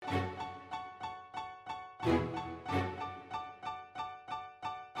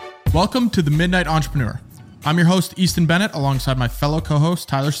Welcome to The Midnight Entrepreneur. I'm your host, Easton Bennett, alongside my fellow co-host,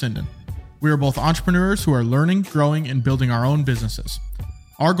 Tyler Sinden. We are both entrepreneurs who are learning, growing, and building our own businesses.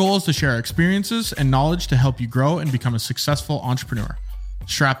 Our goal is to share our experiences and knowledge to help you grow and become a successful entrepreneur.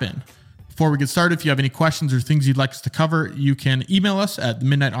 Strap in. Before we get started, if you have any questions or things you'd like us to cover, you can email us at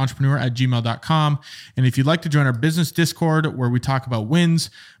themidnightentrepreneur@gmail.com. And if you'd like to join our business Discord, where we talk about wins,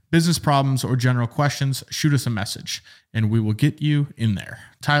 business problems, or general questions, shoot us a message and we will get you in there.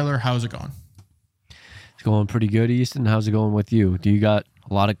 Tyler, how's it going? It's going pretty good, Easton. How's it going with you? Do you got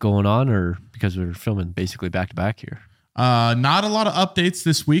a lot of going on, or because we're filming basically back to back here? Not a lot of updates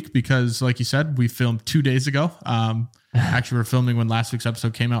this week because, like you said, we filmed 2 days ago. Actually, we're filming when last week's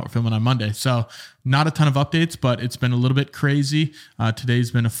episode came out. We're filming on Monday. So not a ton of updates, but it's been a little bit crazy.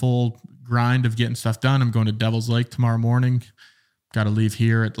 Today's been a full grind of getting stuff done. I'm going to Devil's Lake tomorrow morning. Got to leave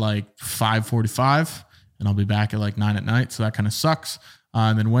here at like 5:45 and I'll be back at like 9 at night. So that kind of sucks.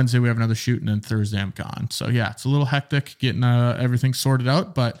 And then Wednesday we have another shoot, and then Thursday I'm gone. So yeah, it's a little hectic getting everything sorted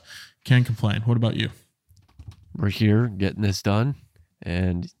out, but can't complain. What about you? We're here getting this done.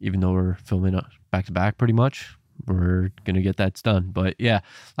 And even though we're filming back to back pretty much, we're going to get that done. But yeah,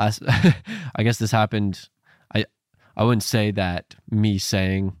 I guess this happened. I wouldn't say that me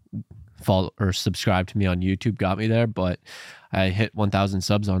saying follow or subscribe to me on YouTube got me there, but I hit 1,000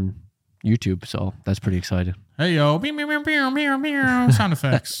 subs on YouTube, so that's pretty exciting. Hey yo, sound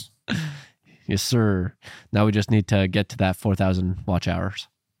effects. Yes, sir. Now we just need to get to that 4,000 watch hours.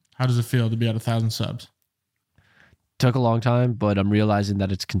 How does it feel to be at 1,000 subs? Took a long time, but I'm realizing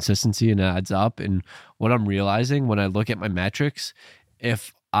that it's consistency and it adds up. And what I'm realizing when I look at my metrics,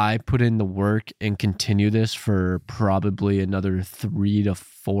 if I put in the work and continue this for probably another 3 to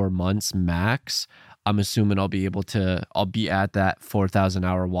 4 months max, I'm assuming I'll be at that 4,000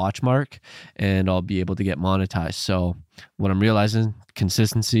 hour watch mark and I'll be able to get monetized. So what I'm realizing,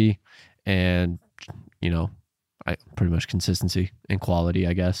 consistency and, I pretty much consistency and quality,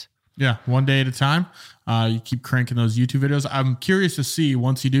 I guess. Yeah, one day at a time. You keep cranking those YouTube videos. I'm curious to see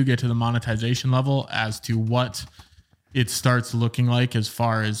once you do get to the monetization level as to what it starts looking like as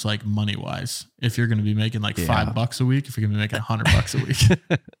far as like money wise. If you're going to be making like $5 a week, if you're going to be making $100 a week.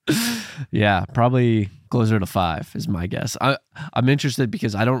 Yeah, probably closer to 5 is my guess. I'm interested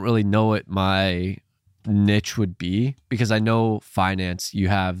because I don't really know what my niche would be, because I know finance, you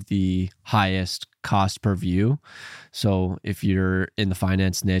have the highest cost per view. So if you're in the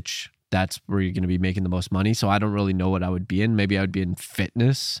finance niche, that's where you're going to be making the most money. So I don't really know what I would be in. Maybe I would be in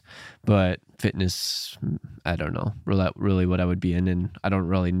fitness, but fitness, I don't know really what I would be in. And I don't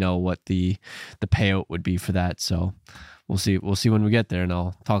really know what the payout would be for that. So we'll see when we get there. And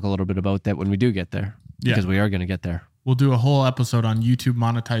I'll talk a little bit about that when we do get there, because we are going to get there. We'll do a whole episode on YouTube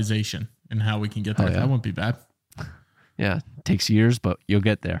monetization and how we can get there. Oh, yeah. That won't be bad. Yeah, it takes years, but you'll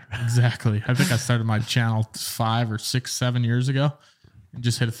get there. Exactly. I think I started my channel 5 or 6, 7 years ago.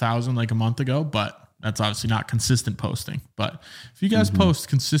 Just hit 1,000 like a month ago, but that's obviously not consistent posting. But if you guys post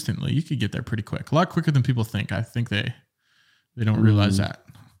consistently, you could get there pretty quick. A lot quicker than people think. I think they don't realize that.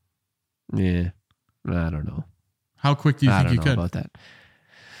 Yeah, I don't know. How quick do you think you could? About that.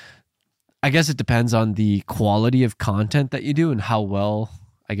 I guess it depends on the quality of content that you do and how well,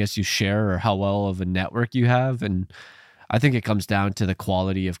 I guess, you share, or how well of a network you have. And I think it comes down to the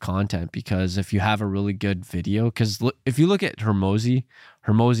quality of content, because if you have a really good video, because if you look at Hermosi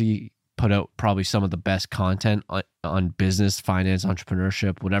put out probably some of the best content on business, finance,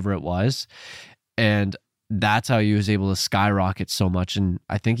 entrepreneurship, whatever it was. And that's how he was able to skyrocket so much. And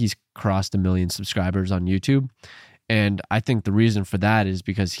I think he's crossed 1 million subscribers on YouTube. And I think the reason for that is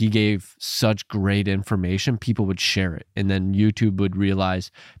because he gave such great information, people would share it. And then YouTube would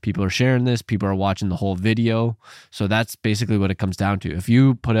realize people are sharing this, people are watching the whole video. So that's basically what it comes down to. If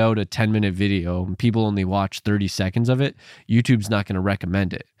you put out a 10-minute video and people only watch 30 seconds of it, YouTube's not going to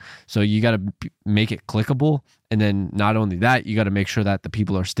recommend it. So you got to make it clickable. And then not only that, you got to make sure that the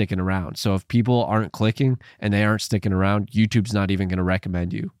people are sticking around. So if people aren't clicking and they aren't sticking around, YouTube's not even going to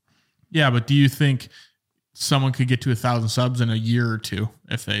recommend you. Yeah, but do you think someone could get to 1,000 subs in a year or two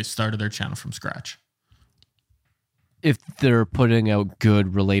if they started their channel from scratch? If they're putting out good,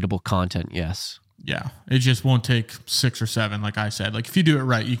 relatable content, yes. Yeah, it just won't take 6 or 7, like I said. Like if you do it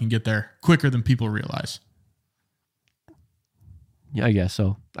right, you can get there quicker than people realize. Yeah, I guess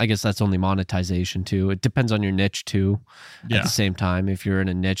so. I guess that's only monetization too. It depends on your niche too. Yeah. At the same time, if you're in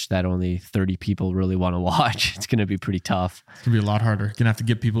a niche that only 30 people really want to watch, it's going to be pretty tough. It's going to be a lot harder. You're going to have to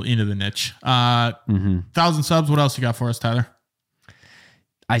get people into the niche. 1,000 subs. What else you got for us, Tyler?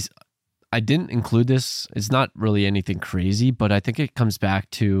 I didn't include this. It's not really anything crazy, but I think it comes back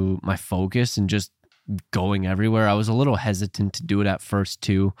to my focus and just going everywhere. I was a little hesitant to do it at first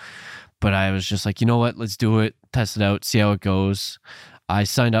too, but I was just like, you know what, let's do it, test it out, see how it goes. I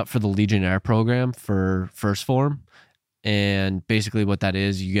signed up for the Legionnaire program for First Form. And basically what that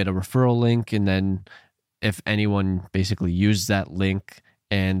is, you get a referral link, and then if anyone basically uses that link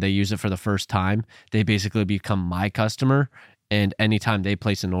and they use it for the first time, they basically become my customer. And anytime they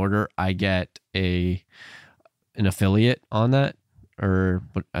place an order, I get an affiliate on that, or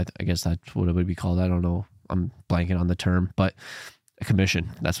what I guess that's what it would be called. I don't know. I'm blanking on the term, but a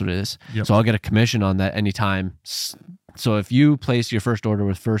commission. That's what it is. Yep. So I'll get a commission on that anytime. So if you place your first order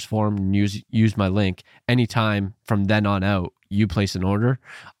with First Form and use my link, anytime from then on out, you place an order,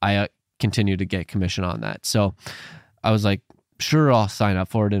 I continue to get commission on that. So I was like, sure, I'll sign up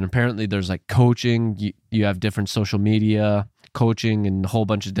for it. And apparently there's like coaching. You have different social media coaching and a whole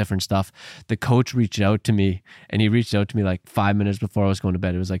bunch of different stuff. The coach reached out to me, and he reached out to me like 5 minutes before I was going to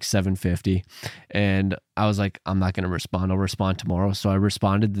bed. It was like 7:50. And I was like, I'm not going to respond. I'll respond tomorrow. So I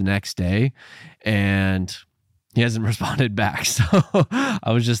responded the next day, and he hasn't responded back. So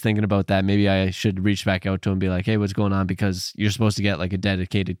I was just thinking about that. Maybe I should reach back out to him and be like, hey, what's going on? Because you're supposed to get like a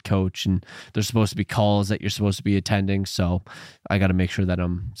dedicated coach, and there's supposed to be calls that you're supposed to be attending. So I got to make sure that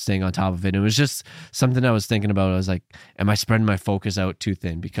I'm staying on top of it. It was just something I was thinking about. I was like, am I spreading my focus out too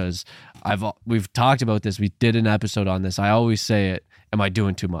thin? Because we've talked about this. We did an episode on this. I always say it. Am I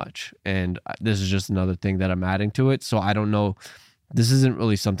doing too much? And this is just another thing that I'm adding to it. So I don't know. This isn't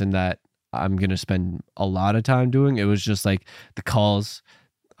really something that I'm going to spend a lot of time doing. It was just like the calls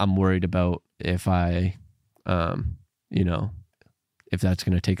I'm worried about if I, if that's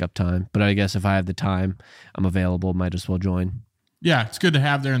going to take up time. But I guess if I have the time, I'm available, might as well join. Yeah, it's good to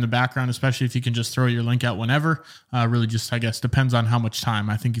have there in the background, especially if you can just throw your link out whenever. Really just, I guess, depends on how much time.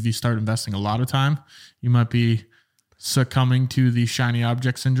 I think if you start investing a lot of time, you might be succumbing to the shiny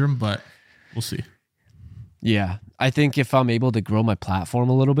object syndrome, but we'll see. Yeah, I think if I'm able to grow my platform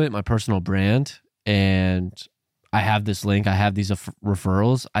a little bit, my personal brand, and I have this link, I have these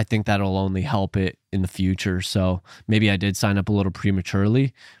referrals, I think that'll only help it in the future. So maybe I did sign up a little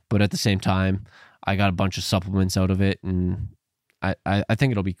prematurely, but at the same time, I got a bunch of supplements out of it, and I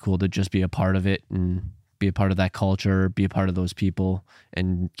think it'll be cool to just be a part of it and be a part of that culture, be a part of those people,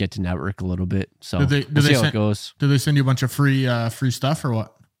 and get to network a little bit. So we'll see how it goes. Do they send you a bunch of free stuff or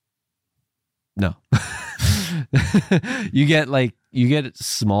what? No. you get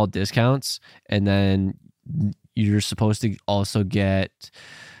small discounts, and then you're supposed to also get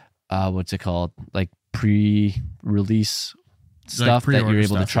what's it called, like pre-release stuff that you're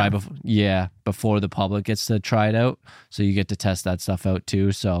able to try before the public gets to try it out. So you get to test that stuff out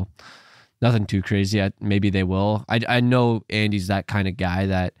too. So nothing too crazy. Maybe they will. I know Andy's that kind of guy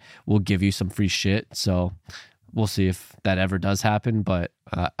that will give you some free shit. So we'll see if that ever does happen, but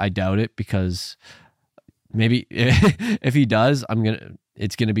I doubt it, because maybe if he does,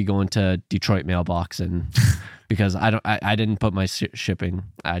 it's gonna be going to Detroit mailbox, and because I didn't put my shipping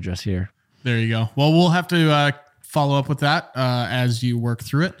address here. There you go. Well, we'll have to follow up with that as you work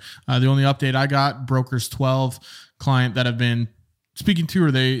through it. The only update I got, Brokers 12 client that I've been speaking to,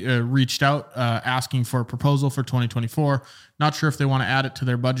 or they reached out asking for a proposal for 2024. Not sure if they want to add it to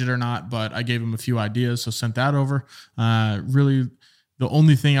their budget or not, but I gave them a few ideas, so sent that over. Really, the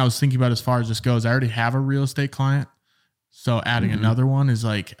only thing I was thinking about as far as this goes, I already have a real estate client, so adding another one is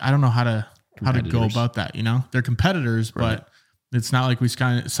like, I don't know how to go about that. You know, they're competitors, right, but it's not like we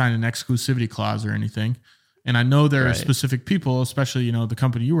sign an exclusivity clause or anything. And I know there are specific people, especially, the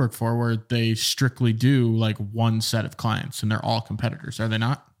company you work for, where they strictly do like one set of clients and they're all competitors. Are they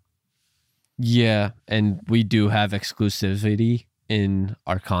not? Yeah. And we do have exclusivity in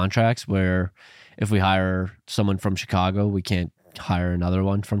our contracts where if we hire someone from Chicago, we can't hire another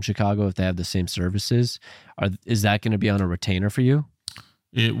one from Chicago if they have the same services. Is that going to be on a retainer for you?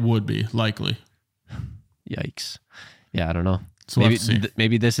 It would be, likely. Yikes. Yeah, I don't know. So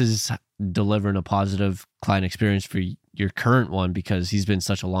maybe this is delivering a positive client experience for your current one, because he's been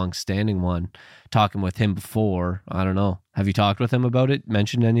such a long-standing one. Talking with him before, I don't know. Have you talked with him about it?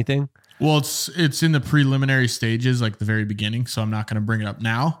 Mentioned anything? Well, it's in the preliminary stages, like the very beginning, so I'm not going to bring it up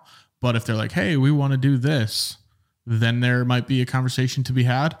now. But if they're like, hey, we want to do this, then there might be a conversation to be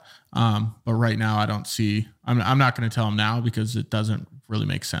had. But right now, I don't see. I'm not going to tell him now, because it doesn't really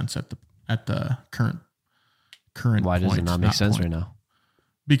make sense at the current. Why does it not make sense right now?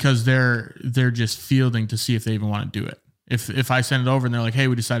 Because they're just fielding to see if they even want to do it. If I send it over and they're like, hey,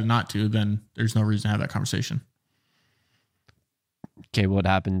 we decided not to, then there's no reason to have that conversation. Okay, what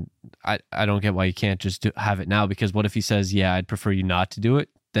happened? I don't get why you can't just have it now, because what if he says, yeah, I'd prefer you not to do it?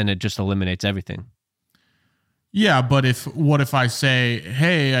 Then it just eliminates everything. Yeah, but what if I say,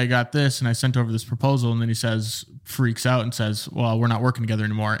 hey, I got this and I sent over this proposal, and then he freaks out and says, well, we're not working together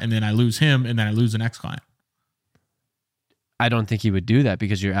anymore, and then I lose him, and then I lose the next client. I don't think he would do that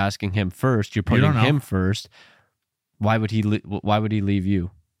because you're asking him first. You're putting him first. Why would he leave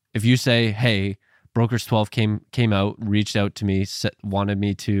you? If you say, hey, Brokers 12 came out, reached out to me, wanted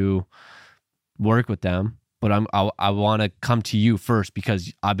me to work with them, but I want to come to you first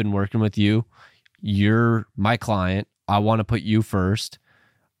because I've been working with you. You're my client. I want to put you first.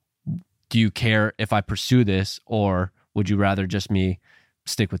 Do you care if I pursue this, or would you rather just me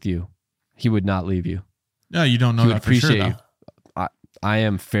stick with you? He would not leave you. No, you don't know that for sure, though. I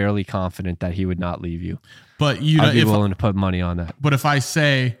am fairly confident that he would not leave you. But I'd be willing to put money on that. But if I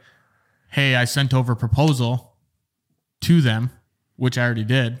say, hey, I sent over a proposal to them, which I already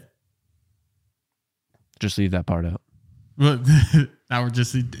did. Just leave that part out. Now we're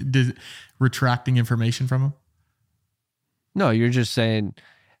just retracting information from them? No, you're just saying,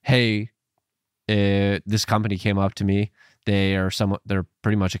 hey, this company came up to me. They're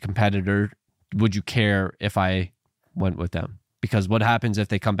pretty much a competitor. Would you care if I went with them? Because what happens if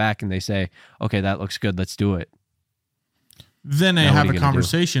they come back and they say, okay, that looks good, let's do it? Then they have a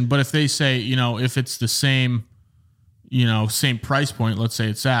conversation. But if they say, if it's the same, same price point, let's say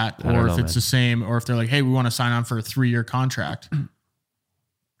it's that, or if it's the same, or if they're like, hey, we want to sign on for a 3-year contract.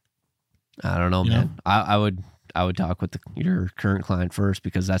 I don't know, man. I would talk with your current client first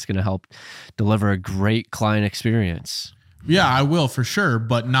because that's going to help deliver a great client experience. Yeah, I will for sure,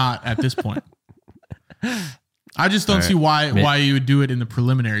 but not at this point. I just don't see why you would do it in the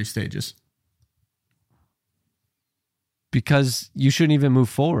preliminary stages. Because you shouldn't even move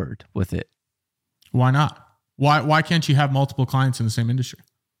forward with it. Why not? Why can't you have multiple clients in the same industry?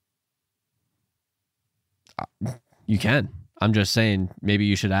 You can. I'm just saying maybe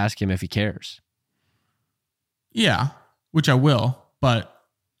you should ask him if he cares. Yeah, which I will, but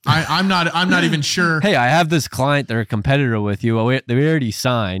I'm not even sure. Hey, I have this client, they're a competitor with you. They already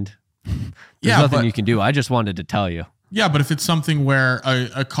signed. There's nothing you can do. I just wanted to tell you. Yeah, but if it's something where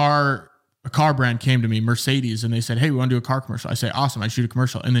a car brand came to me, Mercedes, and they said, hey, we want to do a car commercial. I say, awesome, I shoot a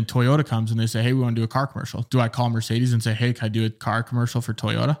commercial. And then Toyota comes and they say, hey, we want to do a car commercial. Do I call Mercedes and say, hey, can I do a car commercial for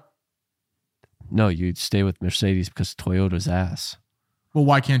Toyota? No, you'd stay with Mercedes because Toyota's ass. Well,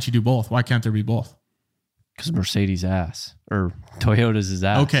 why can't you do both? Why can't there be both? Because Mercedes ass or Toyota's his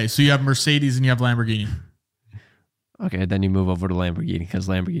ass. Okay, so you have Mercedes and you have Lamborghini. Okay, then you move over to Lamborghini because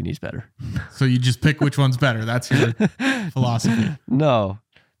Lamborghini's better. So you just pick which one's better. That's your philosophy. No,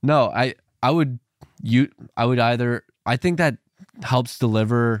 I think that helps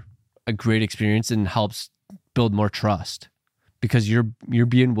deliver a great experience and helps build more trust because you're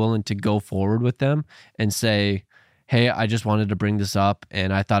being willing to go forward with them and say, hey, I just wanted to bring this up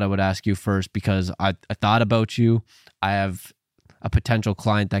and I thought I would ask you first because I thought about you. I have a potential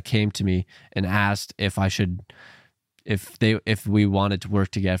client that came to me and asked if we wanted to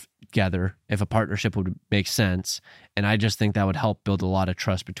work together, if a partnership would make sense. And I just think that would help build a lot of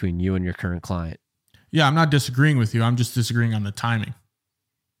trust between you and your current client. Yeah, I'm not disagreeing with you. I'm just disagreeing on the timing.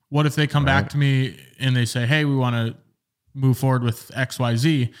 What if they come back to me and they say, hey, we want to move forward with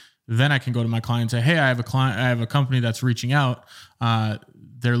XYZ? Then I can go to my client and say, hey, I have a company that's reaching out.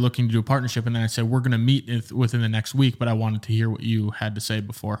 They're looking to do a partnership. And then I say, we're going to meet within the next week, but I wanted to hear what you had to say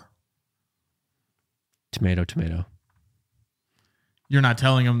before. Tomato, tomato. You're not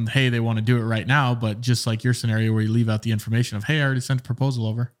telling them, hey, they want to do it right now, but just like your scenario where you leave out the information of, hey, I already sent a proposal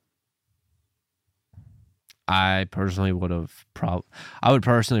over. I personally would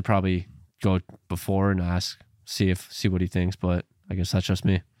probably go before and ask, see what he thinks, but I guess that's just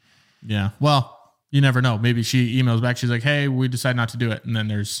me. Yeah. Well, you never know. Maybe she emails back. She's like, hey, we decided not to do it. And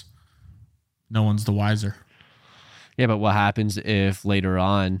then no one's the wiser. Yeah. But what happens if later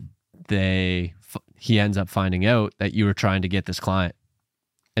on he ends up finding out that you were trying to get this client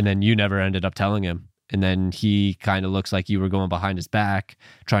and then you never ended up telling him. And then he kind of looks like you were going behind his back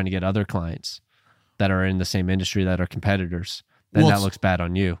trying to get other clients that are in the same industry that are competitors. Then that looks bad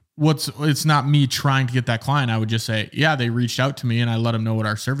on you. It's not me trying to get that client. I would just say, yeah, they reached out to me and I let them know what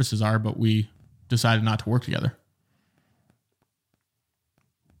our services are, but we decided not to work together.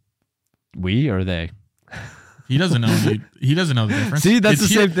 We or they? He doesn't know. He doesn't know the difference. See, that's the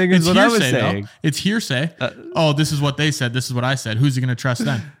same thing as what I was saying. Though. It's hearsay. This is what they said. This is what I said. Who's he going to trust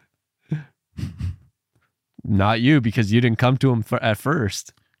then? Not you, because you didn't come to him at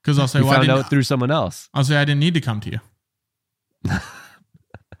first. Because I'll say, you found out through someone else. I'll say I didn't need to come to you.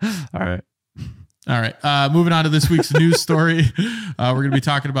 All right. Moving on to this week's news story. We're going to be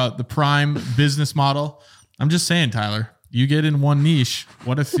talking about the Prime business model. I'm just saying, Tyler, you get in one niche.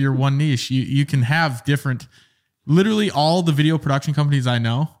 What if you're one niche? You can have different Literally all the video production companies I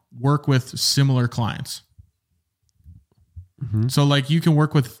know work with similar clients. So like you can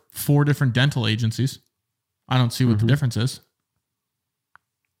work with 4 different dental agencies. I don't see what the difference is.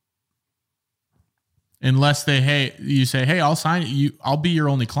 Unless you say, hey, I'll sign you. I'll be your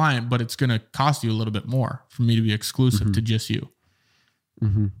only client, but it's going to cost you a little bit more for me to be exclusive to just you.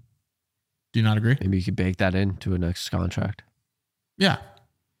 Do you not agree? Maybe you could bake that into a next contract. Yeah.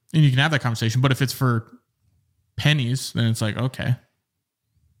 And you can have that conversation. But if it's for pennies, then it's like, okay.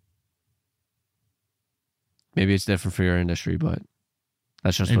 Maybe it's different for your industry, but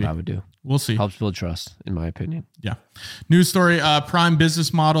that's just what I would do. We'll see. Helps build trust, in my opinion. Yeah. News story, Prime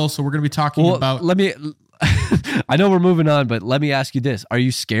business model. So we're going to be talking about... I know we're moving on, but let me ask you this. Are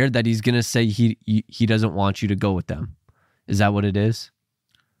you scared that he's going to say he doesn't want you to go with them? Is that what it is?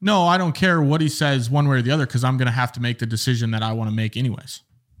 No, I don't care what he says one way or the other because I'm going to have to make the decision that I want to make anyways.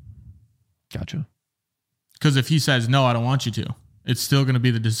 Gotcha. Because if he says, no, I don't want you to, it's still going to be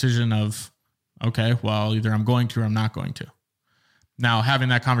the decision of, okay, well, either I'm going to or I'm not going to. Now, having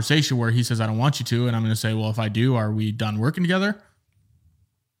that conversation where he says, I don't want you to, and I'm going to say, well, if I do, are we done working together?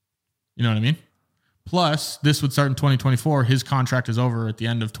 You know what I mean? Plus, this would start in 2024. His contract is over at the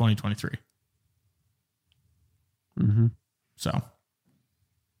end of 2023. So.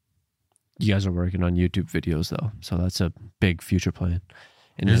 You guys are working on YouTube videos, though. So that's a big future plan.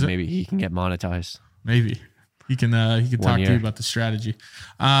 And then maybe he can get monetized. Maybe. He can talk to you about the strategy.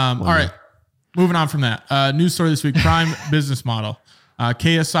 All right. Moving on from that. News story this week, Prime business model.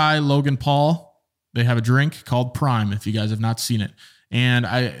 KSI, Logan Paul, they have a drink called Prime, if you guys have not seen it. And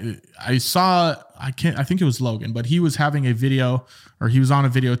I saw, I think it was Logan, but he was having a video, or he was on a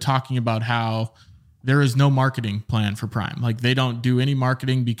video talking about how there is no marketing plan for Prime. Like they don't do any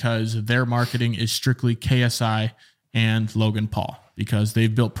marketing because their marketing is strictly KSI and Logan Paul because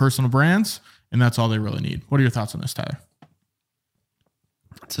they've built personal brands and that's all they really need. What are your thoughts on this, Tyler?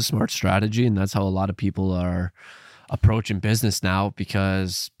 It's a smart strategy, and that's how a lot of people are approaching business now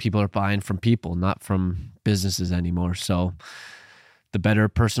because people are buying from people, not from businesses anymore. So the better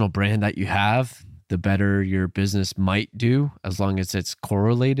personal brand that you have, the better your business might do as long as it's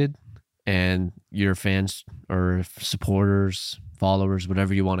correlated and your fans or supporters, followers,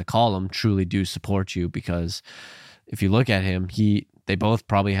 whatever you want to call them, truly do support you. Because if you look at him, they both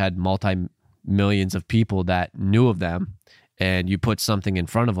probably had multi-millions of people that knew of them, and you put something in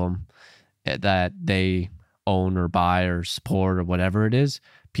front of them that they own or buy or support or whatever it is,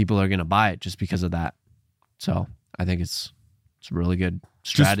 people are going to buy it just because of that. So I think it's a really good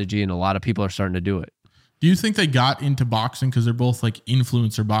strategy, and a lot of people are starting to do it. Do you think they got into boxing because they're both like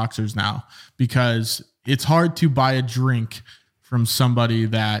influencer boxers now? Because it's hard to buy a drink from somebody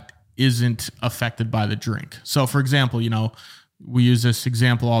that isn't affected by the drink. So for example, we use this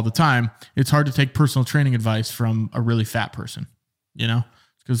example all the time. It's hard to take personal training advice from a really fat person, because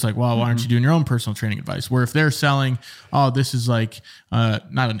it's like, well, why aren't you doing your own personal training advice? Where if they're selling, oh, this is like not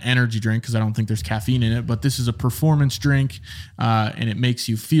an energy drink because I don't think there's caffeine in it, but this is a performance drink and it makes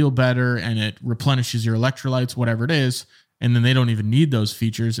you feel better and it replenishes your electrolytes, whatever it is. And then they don't even need those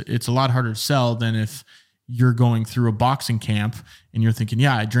features. It's a lot harder to sell than if you're going through a boxing camp and you're thinking,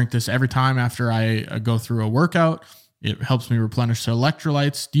 yeah, I drink this every time after I go through a workout. It helps me replenish the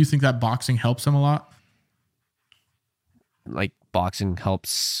electrolytes. Do you think that boxing helps them a lot? Like boxing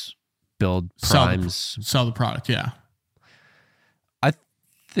helps build Primes. Sell the product, yeah. I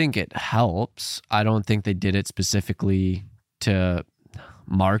think it helps. I don't think they did it specifically to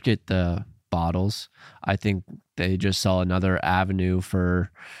market the bottles. I think they just saw another avenue for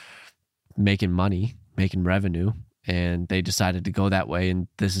making money, making revenue, and they decided to go that way. And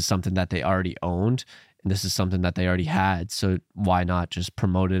this is something that they already owned. And this is something that they already had, so why not just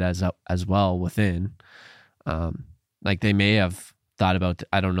promote it as well within? Like they may have thought about,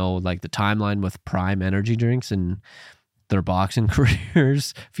 I don't know, like the timeline with Prime energy drinks and their boxing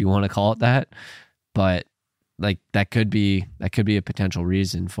careers, if you want to call it that. But like that could be a potential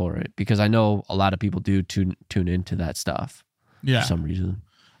reason for it, because I know a lot of people do tune into that stuff for some reason.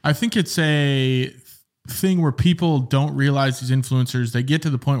 I think it's a thing where people don't realize these influencers, they get to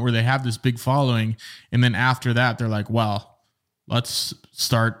the point where they have this big following, and then after that they're like, well, let's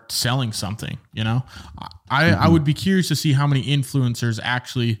start selling something. I would be curious to see how many influencers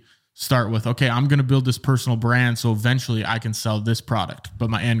actually start with, okay, I'm going to build this personal brand so eventually I can sell this product,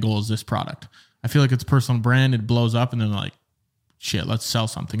 but my end goal is this product. I feel like it's a personal brand, it blows up, and then like, shit, let's sell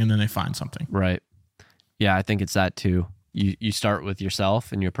something, and then they find something. Right. Yeah, I think it's that too. You start with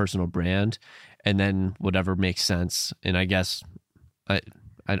yourself and your personal brand, and then whatever makes sense. And I guess I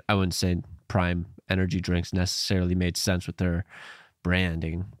wouldn't say Prime energy drinks necessarily made sense with their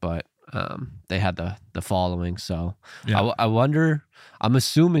branding, but they had the following. So Yeah. I wonder, I'm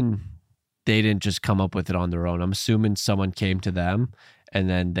assuming they didn't just come up with it on their own. I'm assuming someone came to them and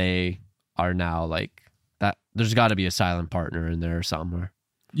then they are now like that. There's got to be a silent partner in there somewhere.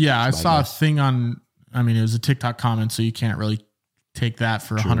 Yeah, I saw a thing on, I mean, it was a TikTok comment, so you can't really take that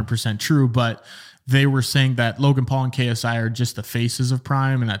for 100% true, but they were saying that Logan Paul and KSI are just the faces of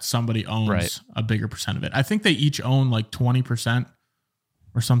Prime and that somebody owns a bigger percent of it. I think they each own like 20%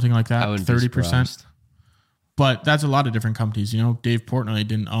 or something like that, 30%. But that's a lot of different companies. You know, Dave Portnoy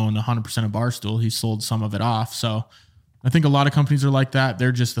didn't own 100% of Barstool. He sold some of it off. So I think a lot of companies are like that.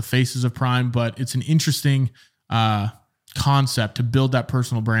 They're just the faces of Prime, but it's an interesting concept to build that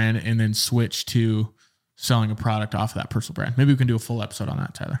personal brand and then switch to selling a product off of that personal brand. Maybe we can do a full episode on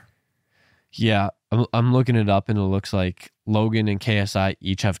that, Tyler. Yeah, I'm looking it up and it looks like Logan and KSI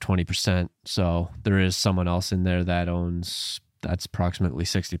each have 20%. So there is someone else in there that owns, that's approximately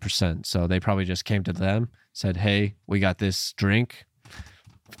 60%. So they probably just came to them, said, hey, we got this drink,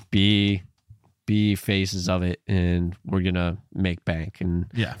 be faces of it and we're going to make bank. And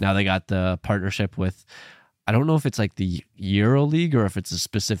now they got the partnership with, I don't know if it's like the Euro League or if it's a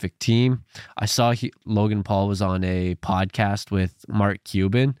specific team. I saw Logan Paul was on a podcast with Mark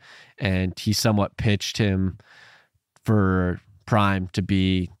Cuban and he somewhat pitched him for Prime to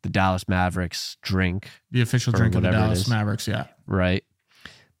be the Dallas Mavericks drink. The official drink of the Dallas Mavericks, yeah. Right.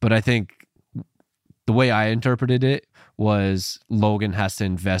 But I think the way I interpreted it was Logan has to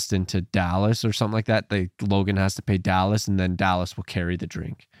invest into Dallas or something like that. Logan has to pay Dallas and then Dallas will carry the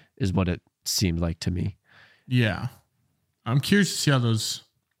drink is what it seemed like to me. Yeah. I'm curious to see how those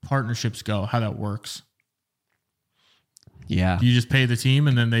partnerships go, how that works. Yeah. Do you just pay the team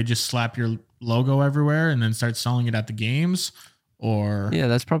and then they just slap your logo everywhere and then start selling it at the games? Or yeah,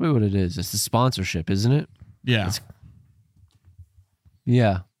 that's probably what it is. It's the sponsorship, isn't it? Yeah.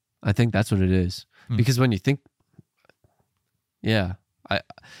 Yeah. I think that's what it is. Because when you think, yeah, I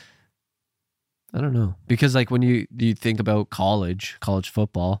don't know. Because like when you think about college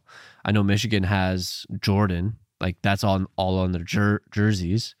football, I know Michigan has Jordan, like that's all on their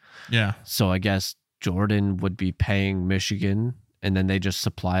jerseys. Yeah. So I guess Jordan would be paying Michigan and then they just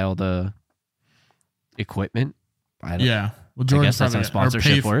supply all the equipment. Yeah. Well, Jordan, I guess that's how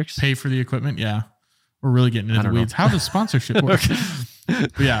sponsorship works. Pay for the equipment. Yeah. We're really getting into the weeds. How does sponsorship work?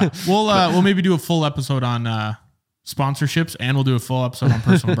 But yeah. We'll maybe do a full episode on sponsorships and we'll do a full episode on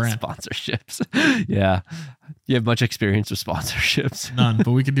personal brand. Sponsorships. Yeah. You have much experience with sponsorships? None,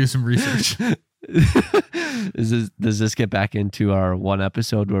 but we could do some research. Does this get back into our one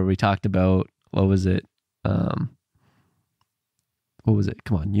episode where we talked about, what was it? Come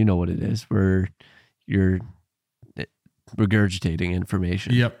on, you know what it is. Where you're regurgitating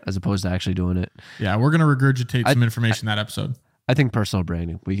information as opposed to actually doing it. Yeah, we're going to regurgitate some information in that episode. I think personal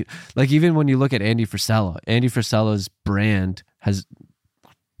branding. Even when you look at Andy Frisella's brand has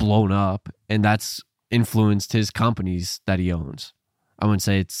blown up and that's influenced his companies that he owns. I wouldn't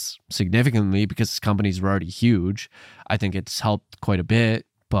say it's significantly because his companies were already huge. I think it's helped quite a bit,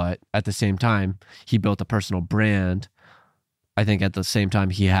 but at the same time, he built a personal brand. I think at the same time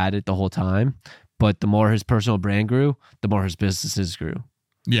he had it the whole time, but the more his personal brand grew, the more his businesses grew.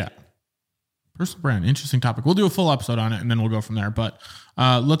 Yeah. Personal brand, interesting topic. We'll do a full episode on it and then we'll go from there. But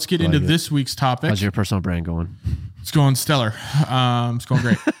let's get into this week's topic. How's your personal brand going? It's going stellar. It's going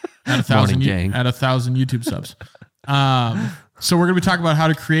great. At 1,000 YouTube subs. So we're going to be talking about how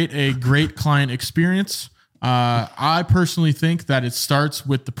to create a great client experience. I personally think that it starts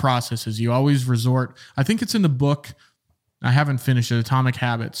with the processes. You always resort. I think it's in the book. I haven't finished it, Atomic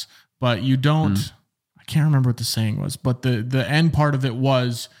Habits, but you don't. I can't remember what the saying was, but the end part of it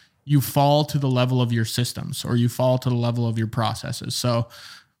was you fall to the level of your systems or you fall to the level of your processes. So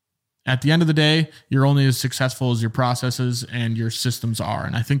at the end of the day, you're only as successful as your processes and your systems are.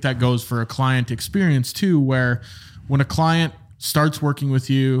 And I think that goes for a client experience too, where when a client starts working with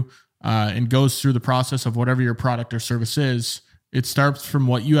you and goes through the process of whatever your product or service is, it starts from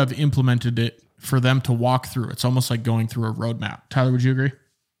what you have implemented it for them to walk through. It's almost like going through a roadmap. Tyler, would you agree?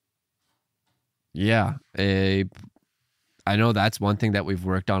 Yeah. I know that's one thing that we've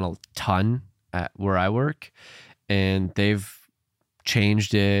worked on a ton at where I work, and they've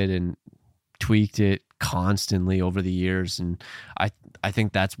changed it and tweaked it constantly over the years. And I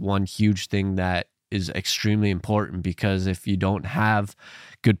think that's one huge thing that is extremely important, because if you don't have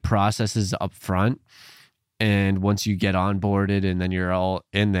good processes up front, and once you get onboarded and then you're all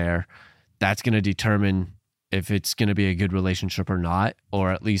in there, that's going to determine if it's going to be a good relationship or not,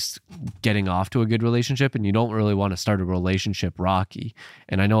 or at least getting off to a good relationship. And you don't really want to start a relationship rocky.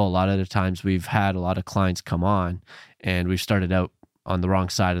 And I know a lot of the times we've had a lot of clients come on and we've started out on the wrong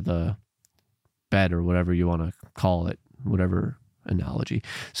side of the bed or whatever you want to call it, whatever analogy.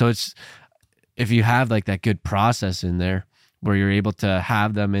 So it's, if you have like that good process in there where you're able to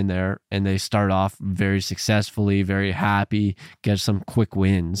have them in there and they start off very successfully, very happy, get some quick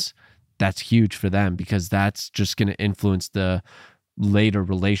wins, that's huge for them, because that's just going to influence the later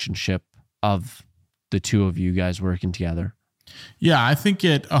relationship of the two of you guys working together. Yeah, I think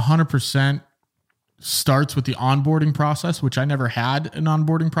it 100% starts with the onboarding process, which I never had an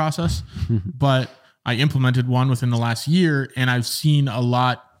onboarding process, but I implemented one within the last year, and I've seen a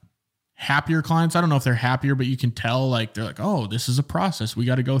lot happier clients. I don't know if they're happier, but you can tell, like, they're like, oh, this is a process. We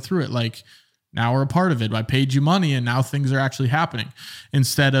got to go through it. Like, now we're a part of it. I paid you money and now things are actually happening,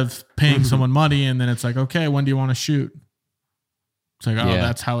 instead of paying someone money and then it's like, okay, when do you want to shoot? It's like, oh,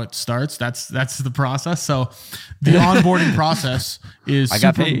 that's how it starts. That's the process. So the onboarding process is, I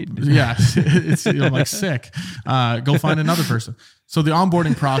got paid. Yeah. It's, like, sick. Go find another person. So the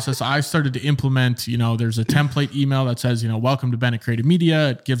onboarding process, I started to implement, there's a template email that says, welcome to Bennett Creative Media.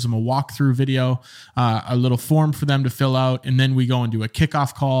 It gives them a walkthrough video, a little form for them to fill out. And then we go and do a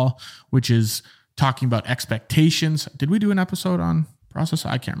kickoff call, which is talking about expectations. Did we do an episode on process?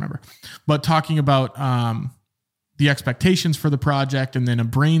 I can't remember, but talking about, the expectations for the project, and then a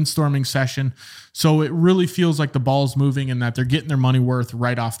brainstorming session. So it really feels like the ball's moving and that they're getting their money worth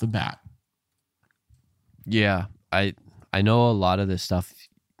right off the bat. Yeah. I know a lot of this stuff.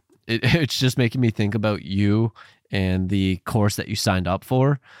 It's just making me think about you and the course that you signed up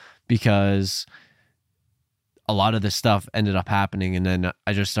for, because a lot of this stuff ended up happening. And then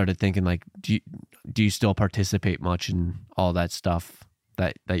I just started thinking, like, do you still participate much in all that stuff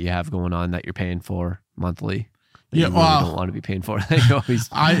that you have going on that you're paying for monthly? Yeah, you really don't want to be paying for it. You always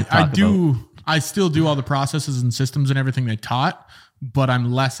I do. I still do all the processes and systems and everything they taught, but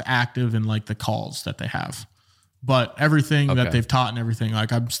I'm less active in, like, the calls that they have. But everything that they've taught and everything,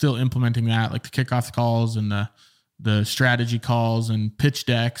 like, I'm still implementing that, like the kickoff calls and the strategy calls and pitch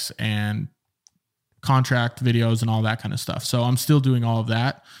decks and contract videos and all that kind of stuff. So I'm still doing all of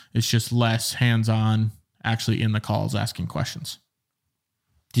that. It's just less hands-on, actually in the calls, asking questions.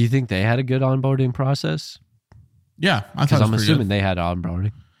 Do you think they had a good onboarding process? Yeah, I thought, because I'm assuming they had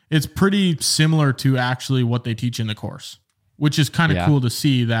onboarding. It's pretty similar to actually what they teach in the course, which is kind of cool to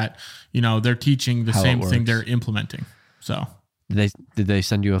see that, they're teaching the same thing they're implementing. So did they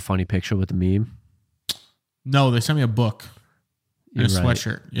send you a funny picture with a meme? No, they sent me a book and a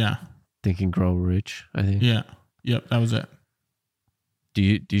sweatshirt. Yeah. Think and Grow Rich, I think. Yeah. Yep. That was it.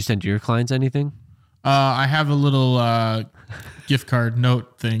 Do you send your clients anything? I have a little gift card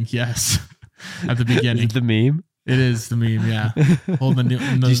note thing. Yes. At the beginning. The meme? It is the meme, yeah. Hold the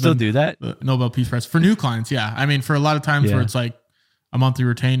do you still do that? Nobel Peace Prize for new clients, yeah. I mean, for a lot of times where it's like a monthly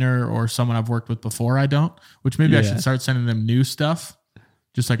retainer or someone I've worked with before, I don't. Which maybe I should start sending them new stuff,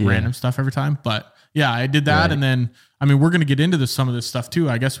 just like random stuff every time. But yeah, I did that, and then I mean, we're going to get into some of this stuff too.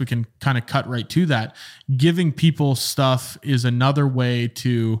 I guess we can kind of cut right to that. Giving people stuff is another way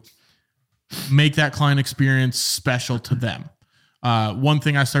to make that client experience special to them. One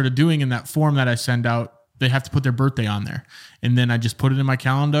thing I started doing in that form that I send out, they have to put their birthday on there. And then I just put it in my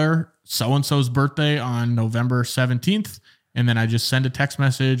calendar, so-and-so's birthday on November 17th. And then I just send a text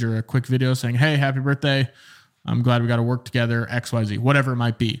message or a quick video saying, hey, happy birthday. I'm glad we got to work together, XYZ, whatever it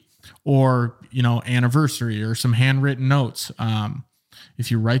might be. Or, anniversary or some handwritten notes. If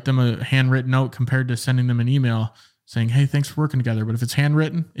you write them a handwritten note compared to sending them an email saying, hey, thanks for working together. But if it's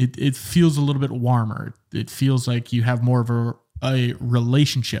handwritten, it feels a little bit warmer. It feels like you have more of a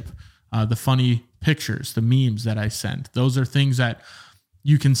relationship. The funny pictures, the memes that I send, those are things that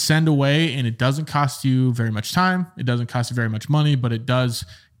you can send away, and it doesn't cost you very much time. It doesn't cost you very much money, but it does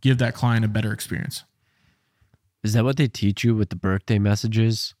give that client a better experience. Is that what they teach you with the birthday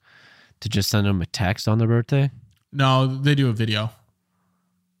messages? To just send them a text on their birthday? No, they do a video.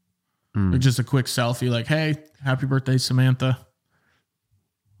 Or just a quick selfie like, hey, happy birthday, Samantha.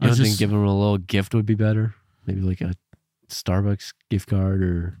 I don't think giving them a little gift would be better. Maybe like a Starbucks gift card,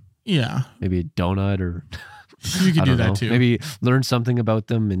 or maybe a donut, or you could do that too. Maybe learn something about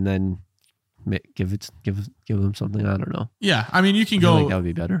them and then give them something. I don't know. Yeah, I mean, you can go that would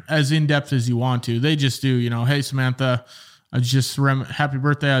be better, as in depth as you want to. They just do, hey, Samantha, I was just happy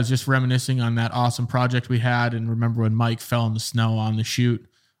birthday. I was just reminiscing on that awesome project we had, and remember when Mike fell in the snow on the shoot.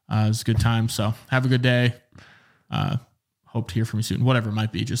 It was a good time. So have a good day. Hope to hear from you soon. Whatever it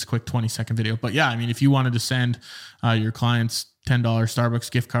might be, just a quick 20-second video. But yeah, I mean, if you wanted to send your clients $10 Starbucks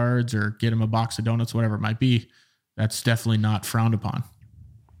gift cards or get them a box of donuts, whatever it might be, that's definitely not frowned upon.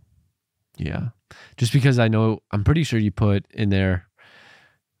 Yeah. Just because I'm pretty sure you put in there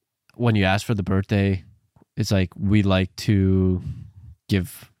when you ask for the birthday, it's like, we like to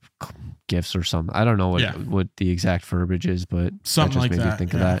give gifts or something. I don't know what the exact verbiage is, but something that just like made that. me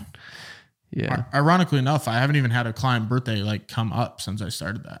think of that. Yeah. Ironically enough, I haven't even had a client birthday like come up since I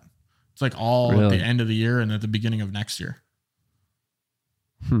started that. It's like all at the end of the year and at the beginning of next year.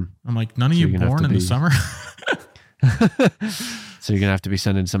 I'm like, none of you born in the summer? So you're going to have to be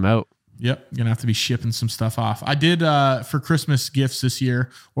sending some out. Yep. Going to have to be shipping some stuff off. I did, for Christmas gifts this year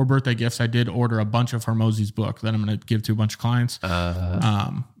or birthday gifts, I did order a bunch of Hormozi's book that I'm going to give to a bunch of clients.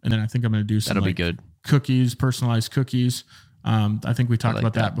 And then I think I'm going to do some that'll be good. Cookies, personalized cookies. I think we talked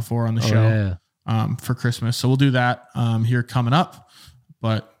about that before on the show for Christmas. So we'll do that here coming up.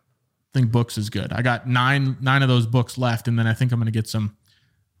 But I think books is good. I got nine of those books left. And then I think I'm going to get some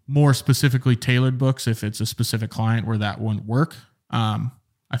more specifically tailored books if it's a specific client where that wouldn't work.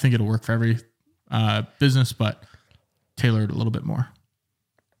 I think it'll work for every business, but tailored a little bit more.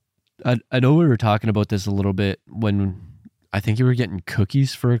 I know we were talking about this a little bit when I think you were getting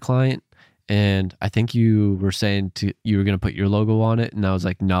cookies for a client, and I think you were saying you were going to put your logo on it, and I was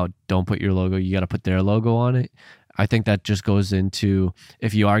like, no, don't put your logo. You got to put their logo on it. I think that just goes into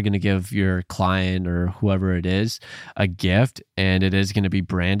if you are going to give your client or whoever it is a gift and it is going to be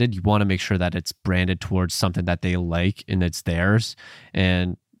branded, you want to make sure that it's branded towards something that they like and it's theirs.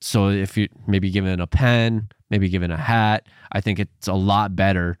 And so if you maybe giving a pen, maybe giving a hat, I think it's a lot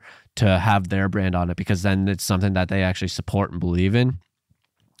better to have their brand on it because then it's something that they actually support and believe in,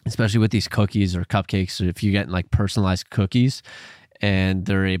 especially with these cookies or cupcakes. So if you get like personalized cookies, and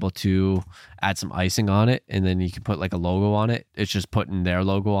they're able to add some icing on it, and then you can put like a logo on it. It's just putting their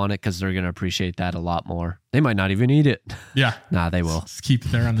logo on it because they're going to appreciate that a lot more. They might not even eat it. Yeah. Nah, they will. Just keep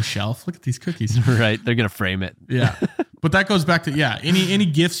it there on the shelf. Look at these cookies. Right. They're going to frame it. Yeah. But that goes back to, any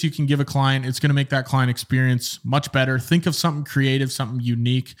gifts you can give a client, it's going to make that client experience much better. Think of something creative, something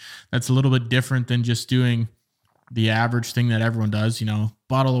unique that's a little bit different than just doing the average thing that everyone does,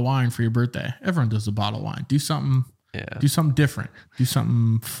 bottle of wine for your birthday. Everyone does a bottle of wine. Do something. Yeah. Do something different. Do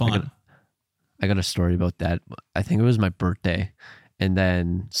something fun. I got a story about that. I think it was my birthday, and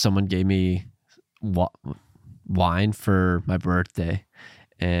then someone gave me wine for my birthday,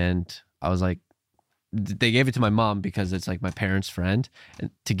 and I was like, they gave it to my mom because it's like my parents' friend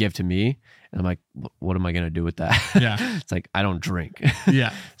to give to me, and I'm like, what am I gonna do with that? Yeah, it's like I don't drink.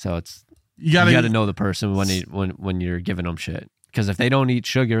 Yeah, so it's you gotta know the person when you're giving them shit. Because if they don't eat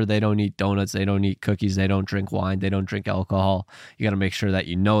sugar, they don't eat donuts, they don't eat cookies, they don't drink wine, they don't drink alcohol, you got to make sure that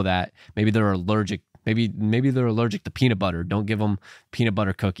you know that. Maybe they're allergic. Maybe they're allergic to peanut butter. Don't give them peanut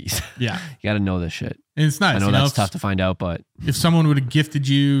butter cookies. Yeah. You got to know this shit. And it's nice. I know that's tough to find out, but if someone would have gifted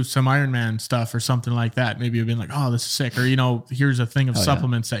you some Iron Man stuff or something like that, maybe you've been like, oh, this is sick. Or, here's a thing of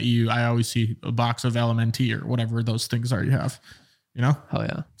supplements that I always see a box of LMNT or whatever those things are you have, Oh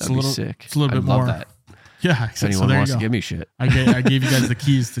yeah. That'd be sick. It's a little bit more. That. Yeah. If anyone wants to give me shit. I gave you guys the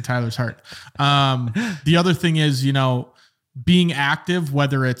keys to Tyler's heart. The other thing is, being active,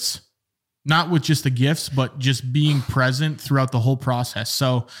 whether it's not with just the gifts, but just being present throughout the whole process.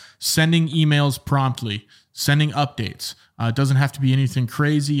 So sending emails promptly, sending updates. It doesn't have to be anything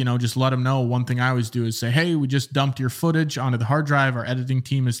crazy, just let them know. One thing I always do is say, hey, we just dumped your footage onto the hard drive. Our editing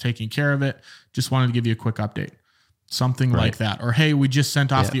team is taking care of it. Just wanted to give you a quick update. Something like that. Or, hey, we just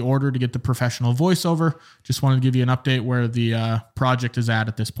sent off the order to get the professional voiceover. Just wanted to give you an update where the project is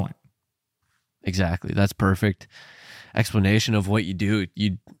at this point. Exactly. That's perfect explanation of what you do.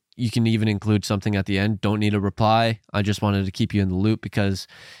 You can even include something at the end. Don't need a reply. I just wanted to keep you in the loop because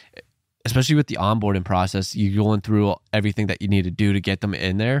especially with the onboarding process, you're going through everything that you need to do to get them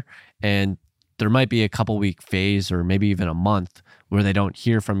in there. And there might be a couple week phase or maybe even a month where they don't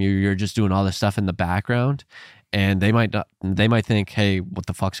hear from you. You're just doing all this stuff in the background. And they might think, hey, what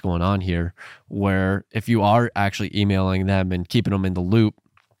the fuck's going on here? Where if you are actually emailing them and keeping them in the loop,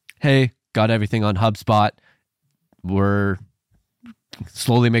 hey, got everything on HubSpot. We're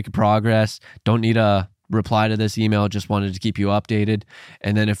slowly making progress. Don't need a reply to this email. Just wanted to keep you updated.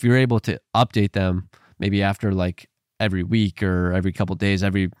 And then if you're able to update them, maybe after like every week or every couple of days,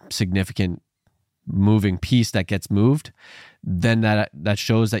 every significant moving piece that gets moved, then that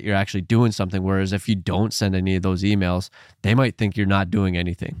shows that you're actually doing something. Whereas if you don't send any of those emails, they might think you're not doing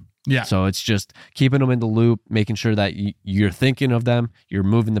anything. Yeah. So it's just keeping them in the loop, making sure that you're thinking of them, you're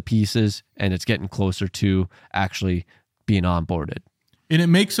moving the pieces, and it's getting closer to actually being onboarded. And it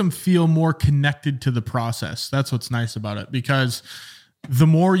makes them feel more connected to the process. That's what's nice about it, because the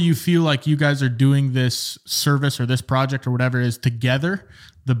more you feel like you guys are doing this service or this project or whatever it is together,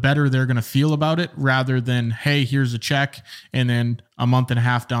 the better they're going to feel about it, rather than, hey, here's a check. And then a month and a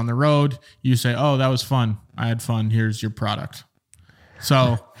half down the road, you say, oh, that was fun. I had fun. Here's your product.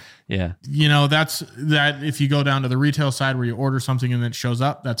 So Yeah. That's that. If you go down to the retail side where you order something and then it shows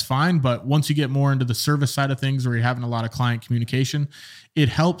up, that's fine. But once you get more into the service side of things where you're having a lot of client communication, it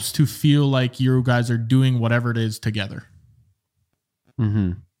helps to feel like you guys are doing whatever it is together.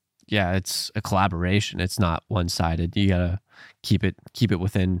 Mm-hmm. Yeah, it's a collaboration. It's not one-sided. You gotta keep it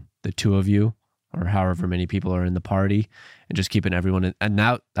within the two of you, or however many people are in the party, and just keeping everyone in. And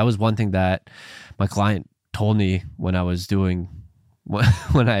that was one thing that my client told me when I was doing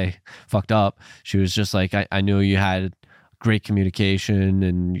when I fucked up. She was just like, I knew you had great communication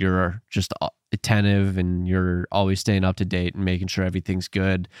and you're just attentive and you're always staying up to date and making sure everything's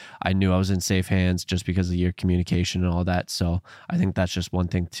good. I knew I was in safe hands just because of your communication and all that. So I think that's just one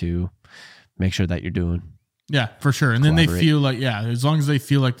thing to make sure that you're doing. Yeah, for sure. And then they feel like, as long as they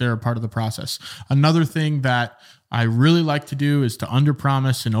feel like they're a part of the process. Another thing that I really like to do is to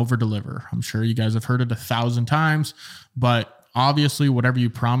underpromise and overdeliver. I'm sure you guys have heard it 1,000 times, but obviously whatever you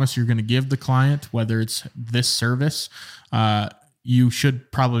promise you're going to give the client, whether it's this service, you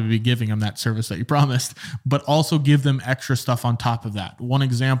should probably be giving them that service that you promised, but also give them extra stuff on top of that. One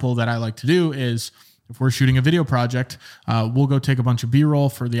example that I like to do is if we're shooting a video project, we'll go take a bunch of B-roll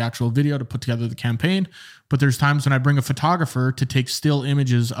for the actual video to put together the campaign. But there's times when I bring a photographer to take still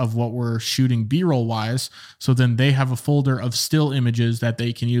images of what we're shooting B-roll wise. So then they have a folder of still images that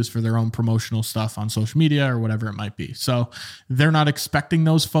they can use for their own promotional stuff on social media or whatever it might be. So they're not expecting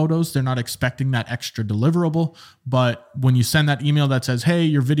those photos. They're not expecting that extra deliverable. But when you send that email that says, hey,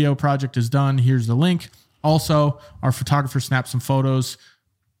 your video project is done, here's the link. Also, our photographer snapped some photos.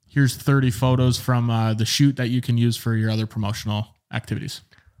 Here's 30 photos from the shoot that you can use for your other promotional activities.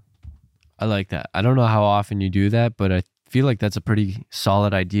 I like that. I don't know how often you do that, but I feel like that's a pretty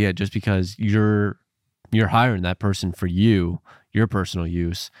solid idea just because you're hiring that person for your personal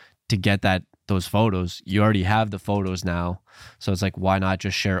use to get those photos. You already have the photos now. So it's like, why not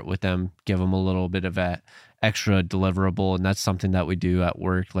just share it with them, give them a little bit of a extra deliverable. And that's something that we do at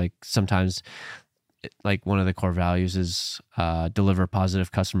work. Like sometimes like one of the core values is deliver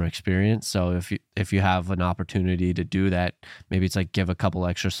positive customer experience. So if you have an opportunity to do that, maybe it's like give a couple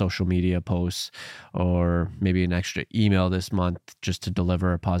extra social media posts or maybe an extra email this month just to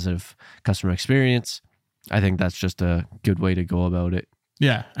deliver a positive customer experience. I think that's just a good way to go about it.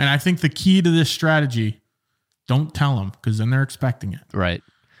 Yeah. And I think the key to this strategy, don't tell them because then they're expecting it. Right.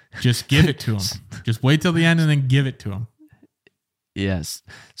 Just give it to them. Just wait till the end and then give it to them. Yes.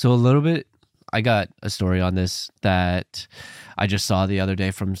 So a little bit, I got a story on this that I just saw the other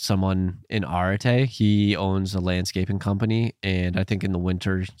day from someone in Arete. He owns a landscaping company, and I think in the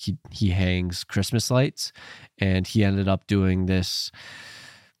winter he hangs Christmas lights, and he ended up doing this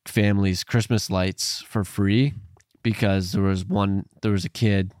family's Christmas lights for free because there was a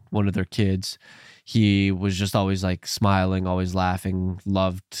kid, one of their kids. He was just always like smiling, always laughing,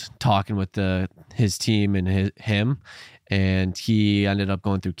 loved talking with his team and him. And he ended up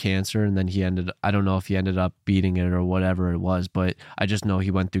going through cancer, and then I don't know if he ended up beating it or whatever it was, but I just know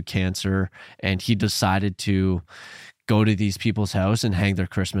he went through cancer, and he decided to go to these people's house and hang their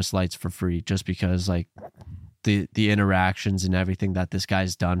Christmas lights for free just because like the interactions and everything that this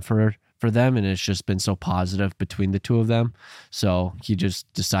guy's done for them, and it's just been so positive between the two of them. So he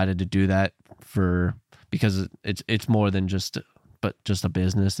just decided to do that because it's more than just a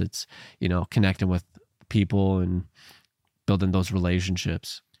business. It's, connecting with people and building those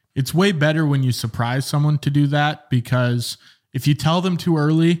relationships. It's way better when you surprise someone to do that, because if you tell them too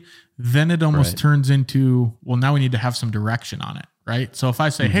early, then it almost turns into, well, now we need to have some direction on it, right? So if I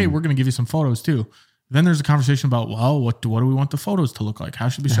say, hey, we're going to give you some photos too, then there's a conversation about, well, what do we want the photos to look like? How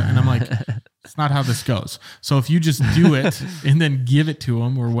should we show? And I'm like, it's not how this goes. So if you just do it and then give it to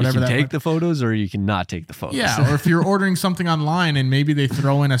them or whatever, you can take the photos or you can not take the photos. Yeah. Or if you're ordering something online and maybe they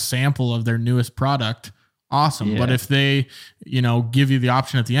throw in a sample of their newest product, awesome. Yeah. But if they, give you the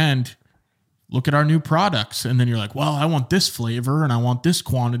option at the end, look at our new products. And then you're like, well, I want this flavor and I want this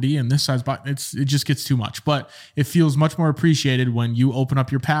quantity and this size. It just gets too much. But it feels much more appreciated when you open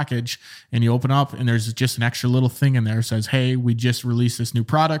up your package and you open up and there's just an extra little thing in there that says, hey, we just released this new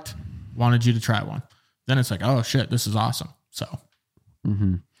product. Wanted you to try one. Then it's like, oh shit, this is awesome. So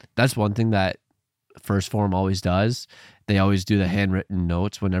that's one thing that First Form always does. They always do the handwritten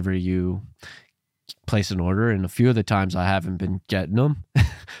notes whenever you place an order, and a few of the times I haven't been getting them.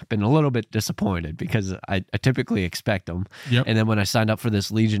 Been a little bit disappointed because I typically expect them. Yep. And then when I signed up for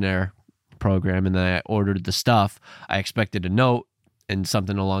this Legionnaire program and then I ordered the stuff, I expected a note and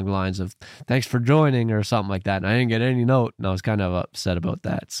something along the lines of thanks for joining or something like that, and I didn't get any note, and I was kind of upset about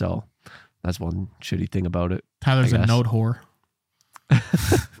that. So that's one shitty thing about it. Tyler's a note whore.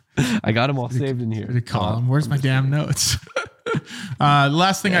 I got them all saved in here. Call him. Where's my damn notes? The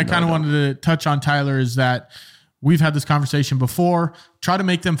last thing I kind of wanted to touch on, Tyler, is that we've had this conversation before. Try to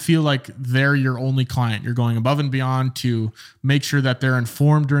make them feel like they're your only client. You're going above and beyond to make sure that they're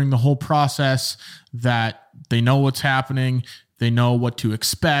informed during the whole process, that they know what's happening, they know what to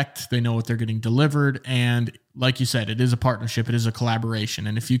expect, they know what they're getting delivered. And like you said, it is a partnership, it is a collaboration.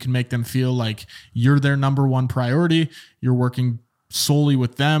 And if you can make them feel like you're their number one priority, you're working solely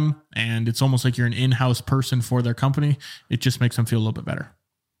with them, and it's almost like you're an in-house person for their company, it just makes them feel a little bit better.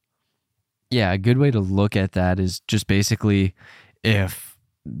 Yeah, a good way to look at that is just basically if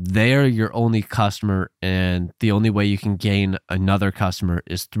they're your only customer and the only way you can gain another customer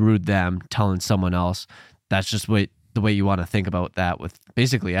is through them telling someone else, that's just the way you want to think about that with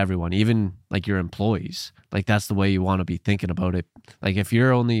basically everyone, even like your employees. Like that's the way you want to be thinking about it. Like if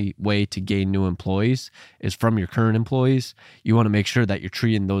your only way to gain new employees is from your current employees, you want to make sure that you're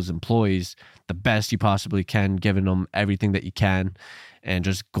treating those employees the best you possibly can, giving them everything that you can, and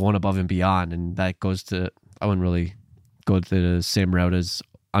just going above and beyond. And that goes to, I wouldn't really go to the same route as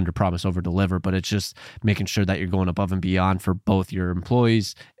under promise, over deliver, but it's just making sure that you're going above and beyond for both your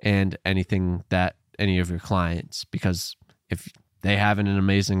employees and any of your clients, because if they have an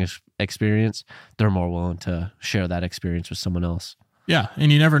amazing experience, they're more willing to share that experience with someone else. Yeah.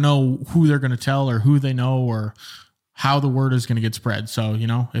 And you never know who they're going to tell or who they know or how the word is going to get spread. So,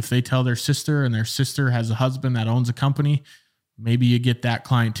 if they tell their sister and their sister has a husband that owns a company, maybe you get that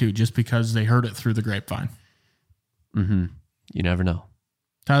client too, just because they heard it through the grapevine. Mm-hmm. You never know.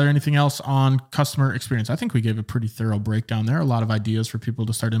 Tyler, anything else on customer experience? I think we gave a pretty thorough breakdown there. A lot of ideas for people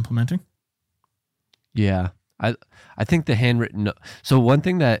to start implementing. Yeah. I think the handwritten note. So one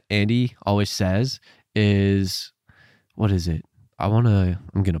thing that Andy always says is, what is it? I'm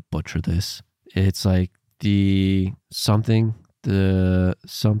going to butcher this. It's like the something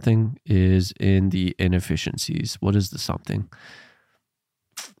is in the inefficiencies. What is the something?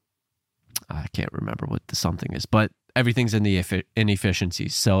 I can't remember what the something is, but everything's in the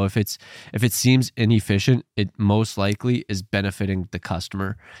inefficiencies. So if it seems inefficient, it most likely is benefiting the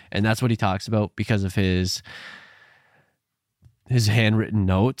customer. And that's what he talks about because of his handwritten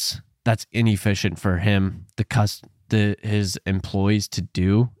notes. That's inefficient for him, his employees to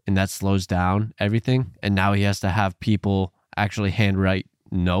do, and that slows down everything. And now he has to have people actually handwrite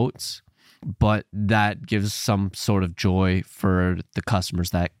notes, but that gives some sort of joy for the customers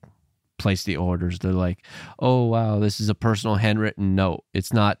that place the orders. They're like, oh wow, this is a personal handwritten note.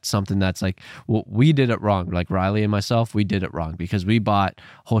 It's not something that's like, well, we did it wrong. Like Riley and myself, we did it wrong because we bought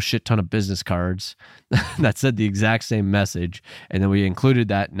a whole shit ton of business cards that said the exact same message, and then we included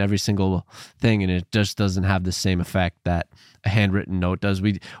that in every single thing, and it just doesn't have the same effect that a handwritten note does.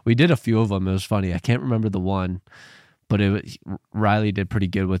 We did a few of them. It was funny. I can't remember the one, but Riley did pretty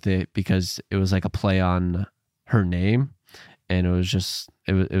good with it because it was like a play on her name, and it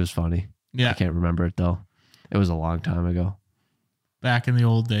was funny. Yeah. I can't remember it though. It was a long time ago. Back in the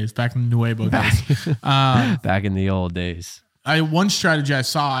old days, back in the Nuevo days. Back in the old days. One strategy I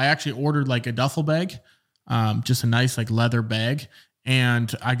saw, I actually ordered like a duffel bag, just a nice like leather bag.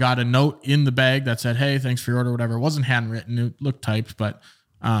 And I got a note in the bag that said, hey, thanks for your order, whatever. It wasn't handwritten. It looked typed, but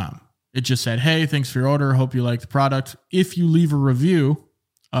it just said, hey, thanks for your order. Hope you like the product. If you leave a review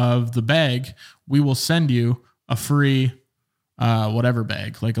of the bag, we will send you a free whatever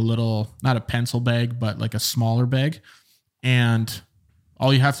bag, like a little, not a pencil bag, but like a smaller bag. And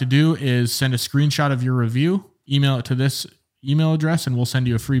all you have to do is send a screenshot of your review, email it to this email address, and we'll send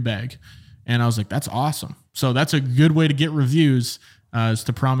you a free bag. And I was like, that's awesome. So that's a good way to get reviews, is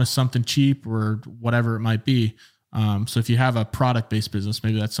to promise something cheap or whatever it might be. So if you have a product-based business,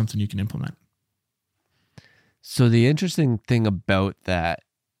 maybe that's something you can implement. So the interesting thing about that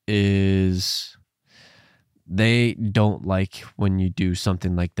is they don't like when you do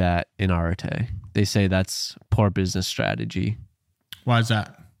something like that in Arete. They say that's poor business strategy. Why is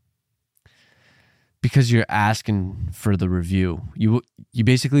that? Because you're asking for the review. You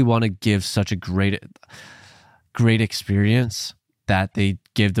basically want to give such a great experience that they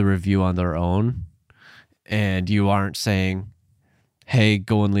give the review on their own, and you aren't saying, hey,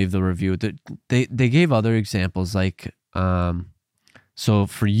 go and leave the review. They gave other examples like so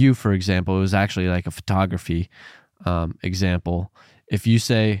for you, for example, it was actually like a photography example. If you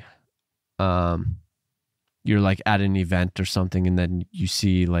say you're like at an event or something, and then you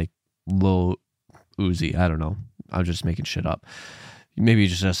see like Lil Uzi, I don't know, I'm just making shit up. Maybe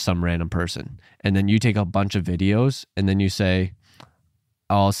just some random person. And then you take a bunch of videos and then you say,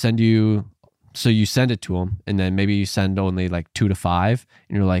 I'll send you, so you send it to them, and then maybe you send only like 2 to 5,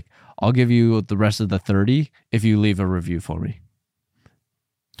 and you're like, I'll give you the rest of the 30 if you leave a review for me.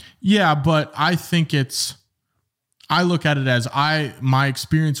 Yeah, but I think I look at it as my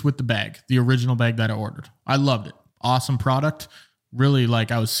experience with the bag, the original bag that I ordered. I loved it. Awesome product. Really,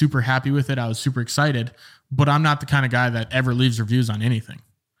 like, I was super happy with it. I was super excited, but I'm not the kind of guy that ever leaves reviews on anything.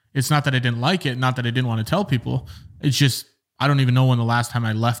 It's not that I didn't like it, not that I didn't want to tell people. It's just, I don't even know when the last time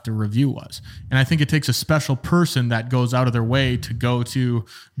I left a review was. And I think it takes a special person that goes out of their way to go to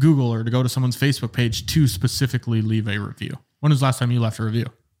Google or to go to someone's Facebook page to specifically leave a review. When was the last time you left a review?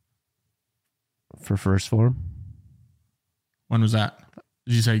 For First Form? When was that?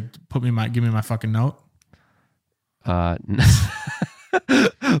 Did you say, give me my fucking note? 4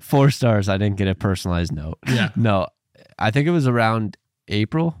 stars. I didn't get a personalized note. Yeah. No, I think it was around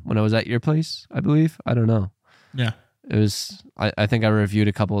April when I was at your place, I believe. I don't know. Yeah. It was, I think I reviewed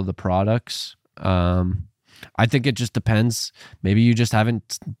a couple of the products. I think it just depends. Maybe you just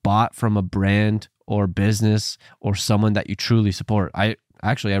haven't bought from a brand or business or someone that you truly support. I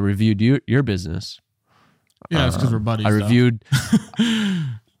reviewed your business. Yeah, it's because we're buddies. I reviewed.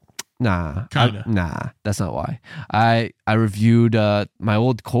 Kinda. Nah, that's not why. I reviewed my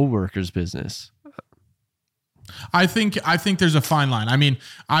old coworker's business. I think there's a fine line. I mean,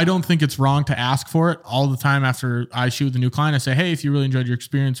 I don't think it's wrong to ask for it all the time. After I shoot with a new client, I say, hey, if you really enjoyed your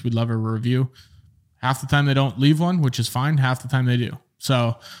experience, we'd love a review. Half the time they don't leave one, which is fine. Half the time they do.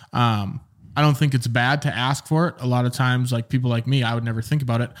 So I don't think it's bad to ask for it. A lot of times, like people like me, I would never think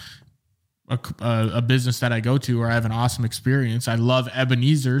about it. A business that I go to where I have an awesome experience. I love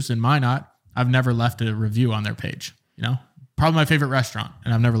Ebenezer's in Minot. I've never left a review on their page. You know, probably my favorite restaurant,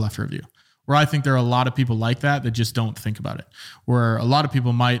 and I've never left a review. Where I think there are a lot of people like that just don't think about it. Where a lot of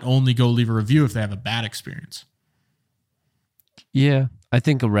people might only go leave a review if they have a bad experience. Yeah, I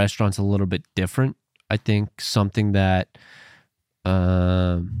think a restaurant's a little bit different. I think something that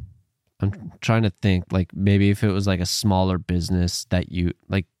I'm trying to think, like maybe if it was like a smaller business that you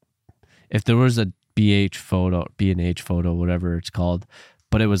like, if there was a B&H photo, whatever it's called,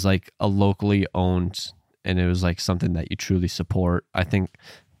 but it was like a locally owned and it was like something that you truly support, I think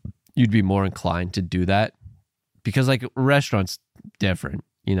you'd be more inclined to do that because like a restaurant's different,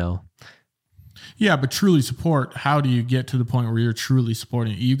 you know? Yeah, but truly support, how do you get to the point where you're truly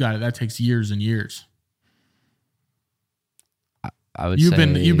supporting it? You got it. That takes years and years. I would you've say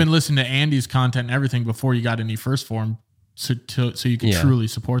been listening to Andy's content and everything before you got any First Form so you can truly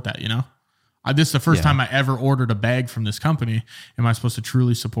support that, you know? This is the first time I ever ordered a bag from this company. Am I supposed to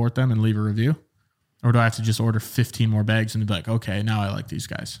truly support them and leave a review? Or do I have to just order 15 more bags and be like, okay, now I like these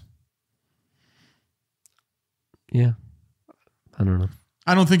guys? Yeah. I don't know.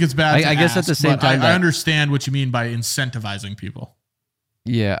 I don't think it's bad. I guess at the same time, I understand what you mean by incentivizing people.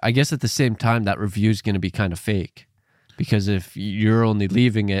 Yeah. I guess at the same time, that review is going to be kind of fake because if you're only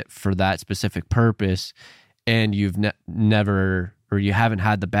leaving it for that specific purpose and you've never, or you haven't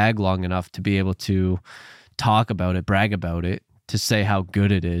had the bag long enough to be able to talk about it, brag about it, to say how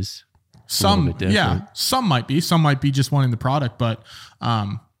good it is. Some might be just wanting the product, but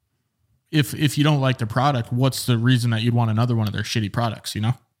if you don't like the product, what's the reason that you'd want another one of their shitty products, you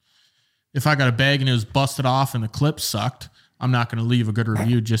know? If I got a bag and it was busted off and the clip sucked, I'm not going to leave a good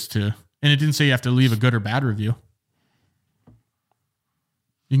review and it didn't say you have to leave a good or bad review.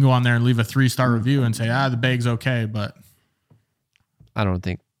 You can go on there and leave a 3-star review and say, the bag's okay, but I don't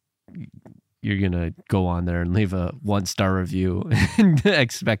think you're going to go on there and leave a 1-star review and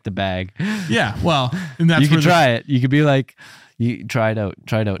expect a bag. Yeah, well, and that's you can try it. You could be like, you try it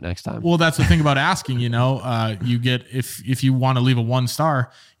out next time. Well, that's the thing about asking, you know, you get, if you want to leave a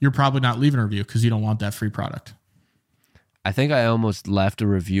 1-star, you're probably not leaving a review because you don't want that free product. I think I almost left a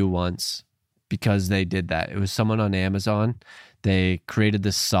review once because they did that. It was someone on Amazon. They created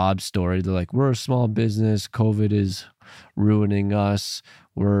this sob story. They're like, we're a small business. COVID is ruining us.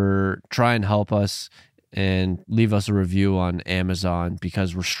 Try and help us and leave us a review on Amazon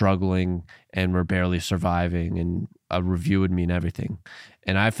because we're struggling and we're barely surviving, and a review would mean everything.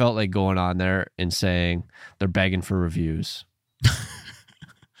 And I felt like going on there and saying they're begging for reviews.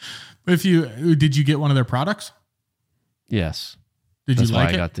 Did you get one of their products? Yes. That's why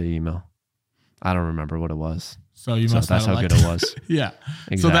I got the email. I don't remember what it was. So that's how good it was. Yeah.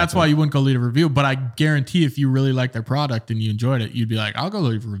 Exactly. So that's why you wouldn't go leave a review. But I guarantee if you really like their product and you enjoyed it, you'd be like, I'll go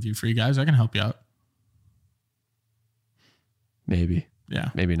leave a review for you guys. I can help you out. Maybe. Yeah.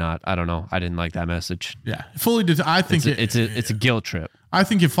 Maybe not. I don't know. I didn't like that message. Yeah. I think it's a guilt trip. I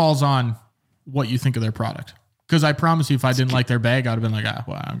think it falls on what you think of their product. Because I promise you, if I didn't like their bag, I'd have been like, I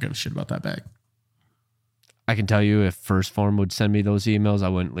don't give a shit about that bag. I can tell you if First Form would send me those emails, I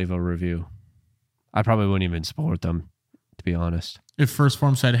wouldn't leave a review. I probably wouldn't even support them, to be honest. If First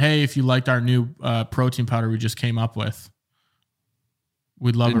Form said, hey, if you liked our new protein powder we just came up with,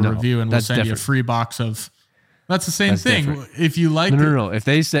 we'd love a review and we'll send you a free box of... That's the same thing. Different. If you like no. If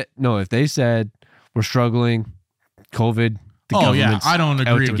they said we're struggling, COVID, the government's I don't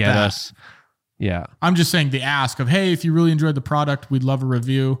agree out to with get that. us. Yeah. I'm just saying the ask of, hey, if you really enjoyed the product, we'd love a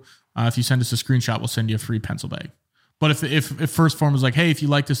review. If you send us a screenshot, we'll send you a free pencil bag. But if first form was like, hey, if you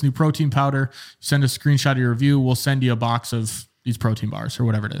like this new protein powder, send us a screenshot of your review, we'll send you a box of these protein bars or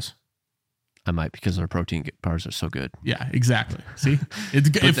whatever it is. I might, because our protein bars are so good. Yeah, exactly. See,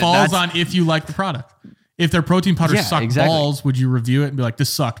 it falls on if you like the product. If their protein powder sucked balls, would you review it and be like,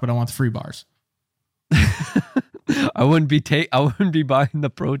 this sucked, but I want the free bars? I wouldn't be buying the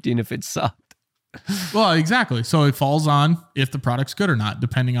protein if it sucked. Well, exactly. So it falls on if the product's good or not,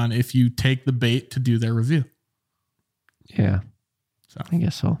 depending on if you take the bait to do their review. Yeah. So I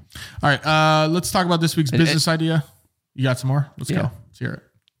guess so. All right. Let's talk about this week's business idea. You got some more? Let's go. Let's hear it.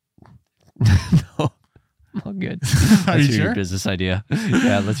 No. I'm all good. Are Let's you hear sure? your business idea.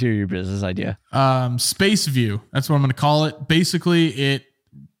 Yeah, let's hear your business idea. Space view. That's what I'm going to call it. Basically, it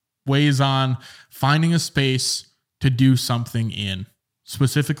weighs on finding a space to do something in.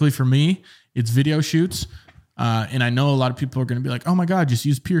 Specifically for me, it's video shoots. And I know a lot of people are going to be like, oh my God, just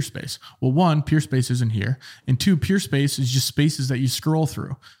use PeerSpace. Well, one, PeerSpace isn't here. And two, PeerSpace is just spaces that you scroll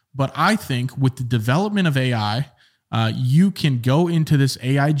through. But I think with the development of AI, you can go into this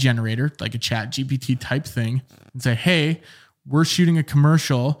AI generator, like a ChatGPT type thing, and say, hey, we're shooting a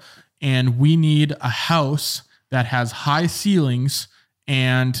commercial and we need a house that has high ceilings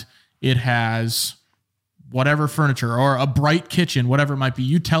and it has whatever furniture or a bright kitchen, whatever it might be.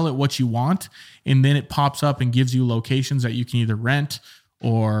 You tell it what you want, and then it pops up and gives you locations that you can either rent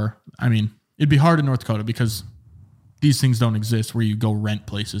or, I mean, it'd be hard in North Dakota because these things don't exist where you go rent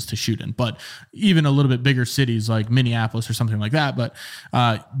places to shoot in, but even a little bit bigger cities like Minneapolis or something like that. But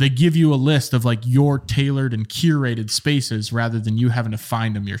they give you a list of like your tailored and curated spaces rather than you having to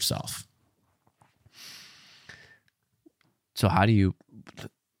find them yourself. So how do you,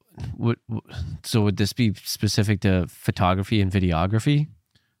 so would this be specific to photography and videography?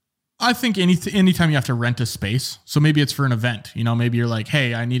 I think anytime you have to rent a space, so maybe it's for an event, you know, maybe you're like,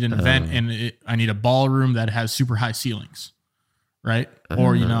 hey, I need an event and I need a ballroom that has super high ceilings, right?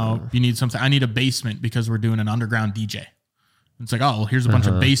 Or, you know, you need something, I need a basement because we're doing an underground DJ. It's like, oh, well, here's a bunch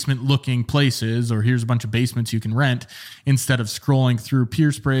of basement looking places, or here's a bunch of basements you can rent, instead of scrolling through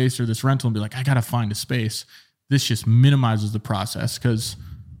PeerSpace or this rental and be like, I got to find a space. This just minimizes the process because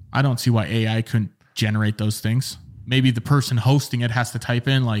I don't see why AI couldn't generate those things. Maybe the person hosting it has to type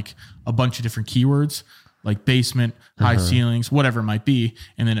in like a bunch of different keywords, like basement, high ceilings, whatever it might be,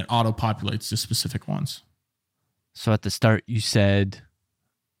 and then it auto-populates the specific ones. So at the start, you said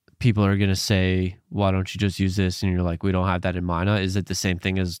people are going to say, why don't you just use this? And you're like, we don't have that in mind. Is it the same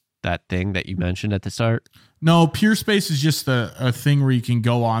thing as that thing that you mentioned at the start? No, PeerSpace is just a thing where you can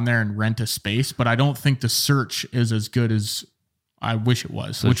go on there and rent a space, but I don't think the search is as good as I wish it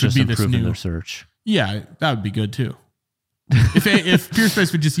was, so which would be this new their search. Yeah, that would be good too. If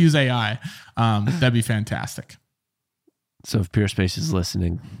PeerSpace would just use AI, that'd be fantastic. So if PeerSpace is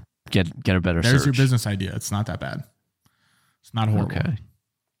listening, get a better search. There's your business idea. It's not that bad. It's not horrible. Okay.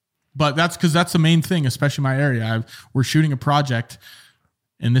 But that's because that's the main thing, especially my area. We're shooting a project,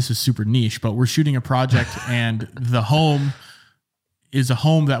 and this is super niche, but we're shooting a project and the home is a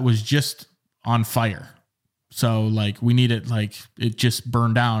home that was just on fire. So like we need it, like it just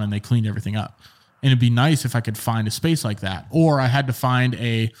burned down and they cleaned everything up. And it'd be nice if I could find a space like that. Or I had to find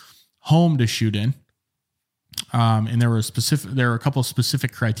a home to shoot in. And there were a couple of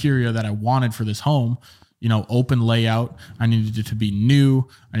specific criteria that I wanted for this home. You know, open layout. I needed it to be new.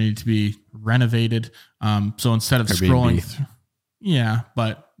 I needed it to be renovated. So instead of scrolling through,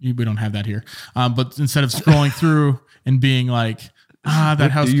 but we don't have that here. But instead of scrolling through and being like, that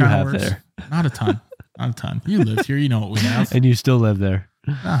house kind of works. There? Not a ton. Not a ton. You lived here. You know what we have. And you still live there.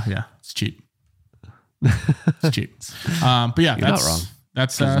 Oh, yeah. It's cheap. It's cheap. But yeah, you're not wrong.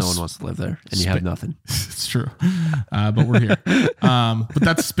 That's no one wants to live there and you have nothing. It's true. But we're here. But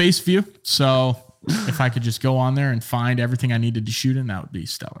that's Space View. So if I could just go on there and find everything I needed to shoot in, that would be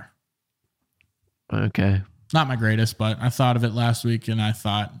stellar. Okay. Not my greatest, but I thought of it last week and I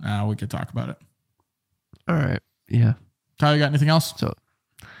thought we could talk about it. All right. Yeah. Tyler, you got anything else?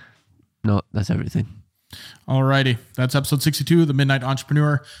 No, that's everything. Alrighty. That's episode 62 of The Midnight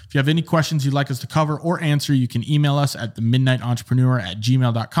Entrepreneur. If you have any questions you'd like us to cover or answer, you can email us at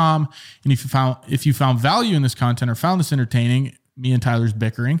themidnightentrepreneur@gmail.com. And if you found value in this content or found this entertaining, me and Tyler's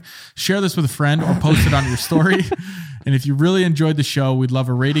bickering, share this with a friend or post it on your story. And if you really enjoyed the show, we'd love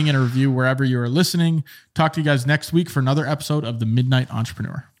a rating and a review wherever you are listening. Talk to you guys next week for another episode of The Midnight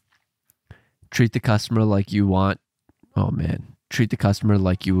Entrepreneur. Treat the customer like you want. Oh man. treat the customer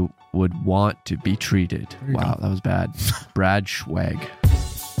like you would want to be treated. you Wow, go. that was bad. Brad Schwag.